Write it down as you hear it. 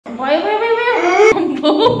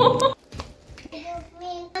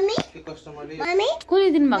कुनै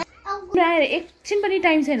दिनमा आएर एकछिन पनि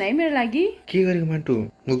टाइम छैन है मेरो लागि के गरेको माटु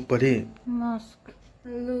मुख परे मास्क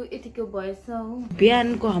लु यतिको भएछ हो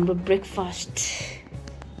बिहानको हाम्रो ब्रेकफास्ट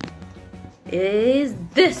इज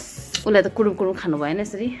दिस उलाई त कुरुम कुरुम खानु भएन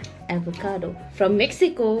यसरी एभोकाडो फ्रम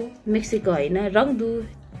मेक्सिको हैन रङदु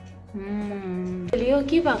यो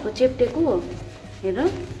के भएको चेप्टेको हेर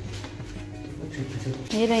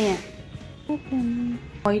यहाँ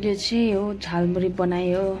अहिले चाहिँ हो झालमुरी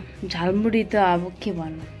बनायो झालमुरी त अब के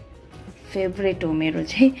भन्नु फेभरेट हो मेरो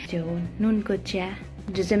चाहिँ त्यो नुनको चिया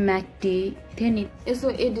जो चाहिँ म्याक्टी थियो नि यसो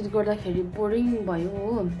एडिट गर्दाखेरि बोरिङ भयो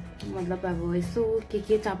हो मतलब अब यसो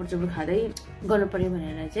के चापर चुपर खाँदै गर्नु पर्यो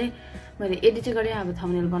भनेर चाहिँ मैले एडिट चाहिँ गरेँ अब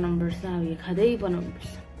थम्बनेल बनाउनु पर्छ अब यो खाँदै बनाउनु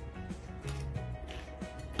पर्छ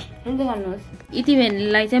गर्नुहोस् यति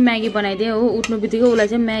बेलालाई चाहिँ म्यागी बनाइदियो हो उठ्नु बित्तिकै उसलाई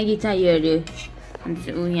चाहिँ म्यागी चाहियो अरे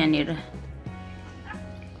ऊ यहाँनिर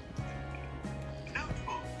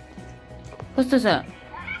कस्तो छ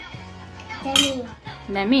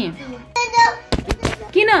दामी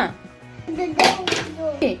किन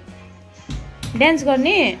डान्स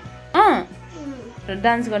गर्ने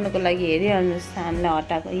डान्स गर्नुको लागि हेरिहाल्नुहोस् हामीलाई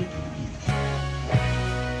हटाएको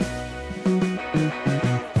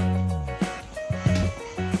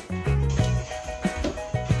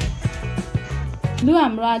लु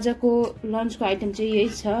हाम्रो आजको लन्चको आइटम चाहिँ यही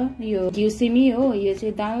छ यो घिउ सिमी हो यो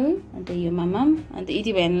चाहिँ दाल अन्त यो मामाम अन्त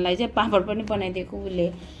यति बहिनीलाई चाहिँ पापड पनि बनाइदिएको उसले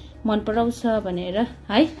मन पराउँछ भनेर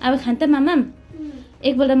है अब खान त मामाम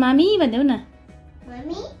एकपल्ट मामी भन्देऊ न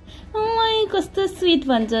कस्तो स्वीट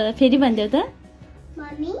भन्छ फेरि भन्देऊ त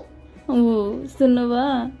सुन्नु भयो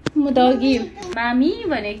म त अघि मामी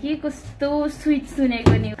भने कि कस्तो स्वीट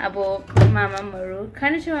सुनेको नि अब मामामहरू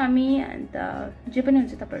खानु छ मामी अन्त जे पनि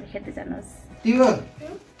हुन्छ तपाईँहरू खेल्दै जानुहोस्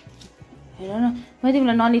हेर न मैले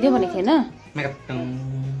तिमीलाई नलिदियो भनेको थिएन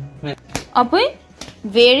अबै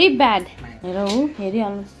भेरी ब्याड हेर हो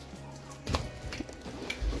हेरिहाल्नुहोस्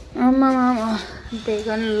आमा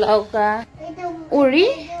बेगन लौका उरी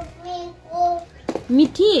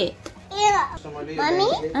मिठी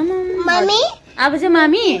मामी अब चाहिँ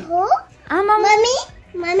मामी आमा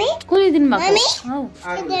मामी कुनै दिन भएको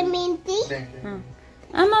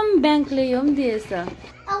आमा ब्याङ्कले यो पनि दिएछ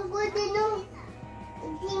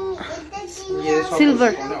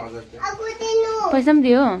सिल्भर पैसा पनि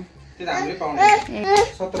दियो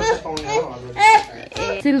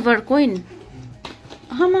सिल्भर कोइन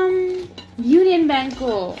हमम युनियन बैंक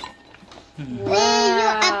को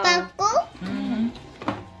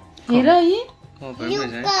हेर है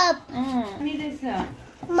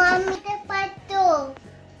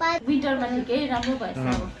विन्टरमा ठिकै राम्रो भएछ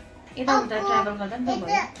यताउता ट्राभल गर्दा नि त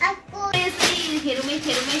भयो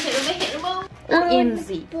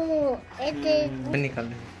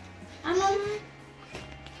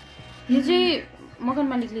यो चाहिँ मकान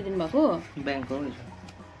मालिकले दिनु भएको ब्याङ्कको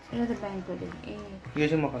यो त ब्याङ्कको यो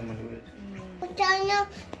चाहिँ मकान मालिकले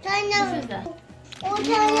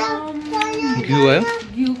घिउ आयो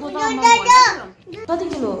घिउको त कति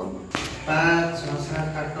किलो 5 6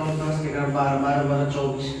 7 8 9 10 11 12 12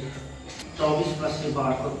 24 24 प्लस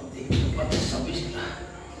 12 को 25 26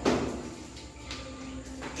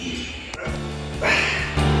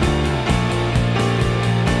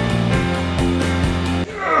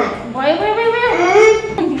 भयो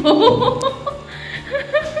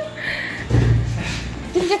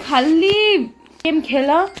तिमी चाहिँ खाली गेम खेल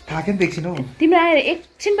थाकेन एकछिन हो तिम्रो आएर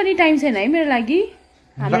एकछिन पनि टाइम छैन है मेरो लागि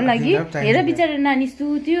हाम्रो लागि हेर बिचारा नानी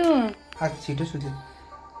सुत्यो आज छिटो सुत्यो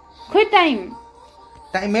खोइ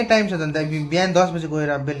टाइमै टाइम छ त बिहान 10 बजे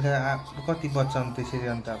गएर बेलुका कति बज्छ अनि त्यसरी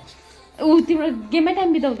अन्त ऊ तिम्रो गेममै टाइम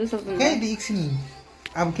बिताउँदैछौ त के एकछिन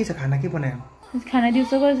अब के छ खाना के बनायो खाना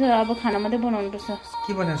दिउँसोको छ अब खाना मात्रै बनाउनु पर्छ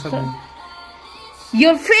के बनायो सब्जी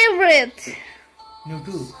your favourite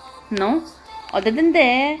न्युटु no other than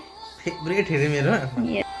that favourite हेरे मेरो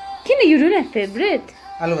किन यु डोन्ट हैव फेभरेट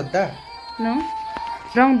आलु भत्ता नो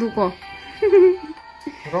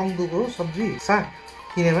रङदुको सब्जी साग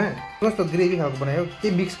किनेमा कस्तो ग्रेभी खालको बनायो के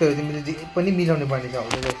मिक्स गर्यो तिमीले जे पनि मिलाउने पर्ने छ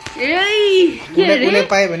उसले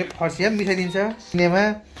पायो भने फर्सिया मिसाइदिन्छ किनेमा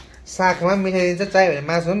सागमा मिसाइदिन्छ चाहियो भने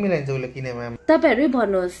मासुमा मिलाइदिन्छ उसले किनेमा तपाईहरु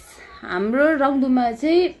भन्नुहोस् हाम्रो रङदुमा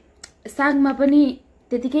चाहिँ सागमा पनि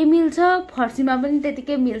त्यतिकै मिल्छ फर्सीमा पनि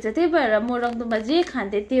त्यतिकै मिल्छ त्यही भएर म रङदुमा जे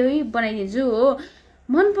खान्थे त्यही बनाइदिन्छु हो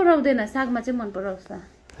मन पराउँदैन सागमा चाहिँ मन पराउँछ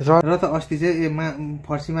र त अस्ति चाहिँ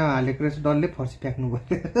फर्सीमा हालेको रहेछ डल्लै फर्सी फ्याक्नु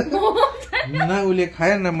पर्यो न उसले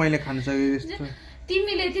खायो न मैले खान सके जस्तो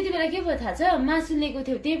तिमीले त्यति बेला के भयो थाहा छ मासु लिएको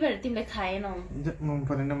थियौ त्यही भएर तिमीले खाएनौ मन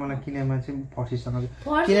परेन मलाई किनेमा चाहिँ फर्सीसँग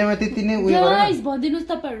किनेमा त्यति नै उयो गाइस भनिदिनुस्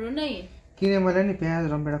तपाईहरु नै किनेमालाई नि प्याज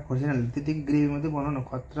रमभेडा खोर्सिहाल्नु त्यतिकै ग्रेभी मात्रै बनाउन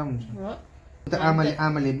खतरा हुन्छ त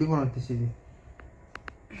आमाले हेभी बनाउँछ त्यसरी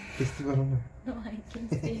त्यस्तै गरौँ न No, I can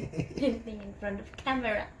say anything in front of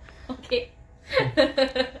camera. Okay.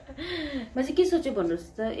 म चाहिँ के सोचे भन्नुहोस्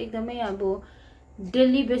त एकदमै अब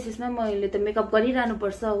डेली बेसिसमा मैले त मेकअप गरिरहनु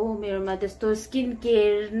पर्छ हो मेरोमा त्यस्तो स्किन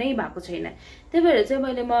केयर नै भएको छैन त्यही भएर चाहिँ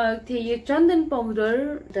मैले मगाएको थिएँ यो चन्दन पाउडर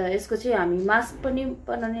त यसको चाहिँ हामी मास्क पनि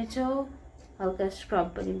बनाउने छौँ हल्का स्क्रब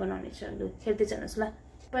पनि बनाउने छौँ लु हेर्दै जानुहोस् ल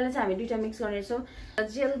पहिला चाहिँ हामी दुईटा मिक्स गर्नेछौँ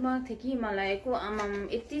जेल मगाएको थिएँ कि मलाएको आमाम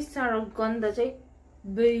यति साह्रो गन्ध चाहिँ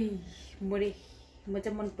बे मोरे म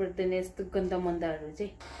चाहिँ मन पर्दैन यस्तो गन्ध मन्दहरू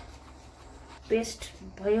चाहिँ पेस्ट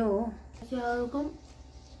भयो हो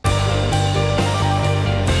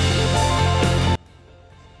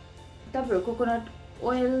तपाईँहरू कोकोनट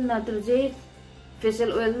ओइल नत्र चाहिँ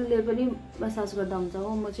फेसियल ओइलले पनि मसाज गर्दा हुन्छ हो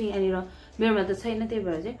म चाहिँ यहाँनिर मेरोमा त छैन त्यही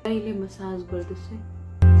भएर चाहिँ अहिले मसाज गर्दैछु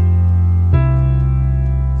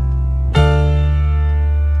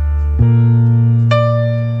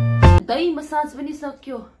दही मसाज पनि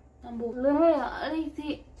सक्यो अब अलिकति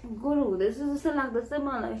गोरो हुँदैछ जस्तो लाग्दैछ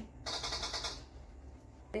मलाई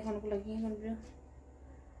देखाउनुको लागि के गर्नु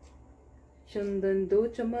चन्दन 2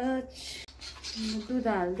 चम्मच दुध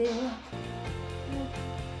हाल्दै हो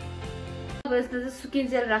अब यसमा चाहिँ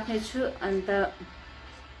सुकिन्जेल राख्नेछु अन्त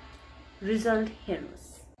रिजल्ट हेर्नुहोस्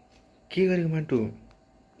के गरेको माटु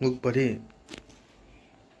मुखभरि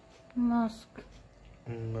मास्क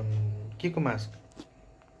के को मास्क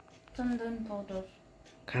चन्दन पाउडर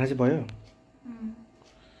खाना चाहिँ भयो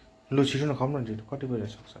लु छिटो न खाउँ न छिटो कति बजे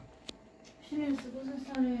सक्छ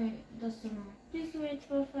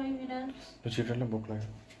छिटो न भोक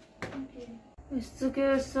लाग्यो यस्तो के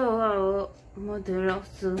यस्तो अब म धोएर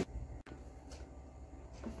आउँछु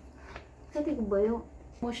कतिको भयो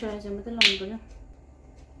मोइस्चराइजर मात्रै लाउनु पर्यो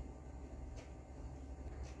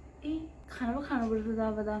ए खाना पो खानुपर्छ त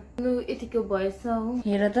अब त लु यतिको भएछ हो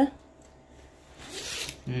हेर त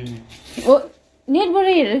ओ नेटबाट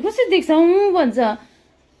हेरेर कसरी देख्छ भन्छ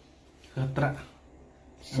खतरा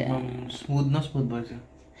स्मुथ न स्मुथ भएछ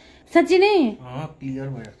साँच्ची नै क्लियर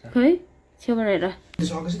भएछ खै छेउबाट हेर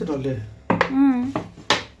सकेछ त डल्ले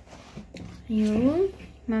यो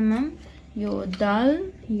मामा यो दाल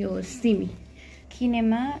यो सिमी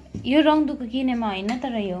किनेमा यो रङदुको किनेमा होइन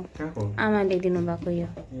तर यो आमाले दिनुभएको यो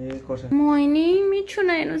म नि मिठो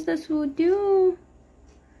नहेर्नुहोस् त सुत्यो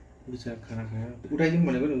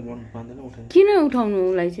किन उठाउनु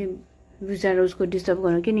उसलाई चाहिँ बिचरा उसको डिस्टर्ब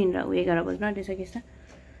गर्नु के निन्द्रा 11 बज्न आँटिसक्यो त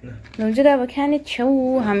हुन्छ त अब खाने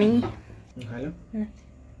छौँ हामी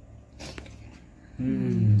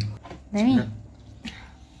दामी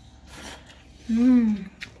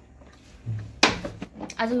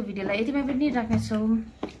आजको भिडियोलाई यतिमै पनि राख्नेछौँ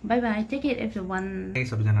by bye take care everyone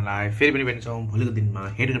सबैजनालाई फेरि पनि भेट्छौँ भोलिको दिनमा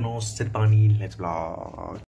हेड गर्नुहोस् सेट पानी लेट्स ब्लग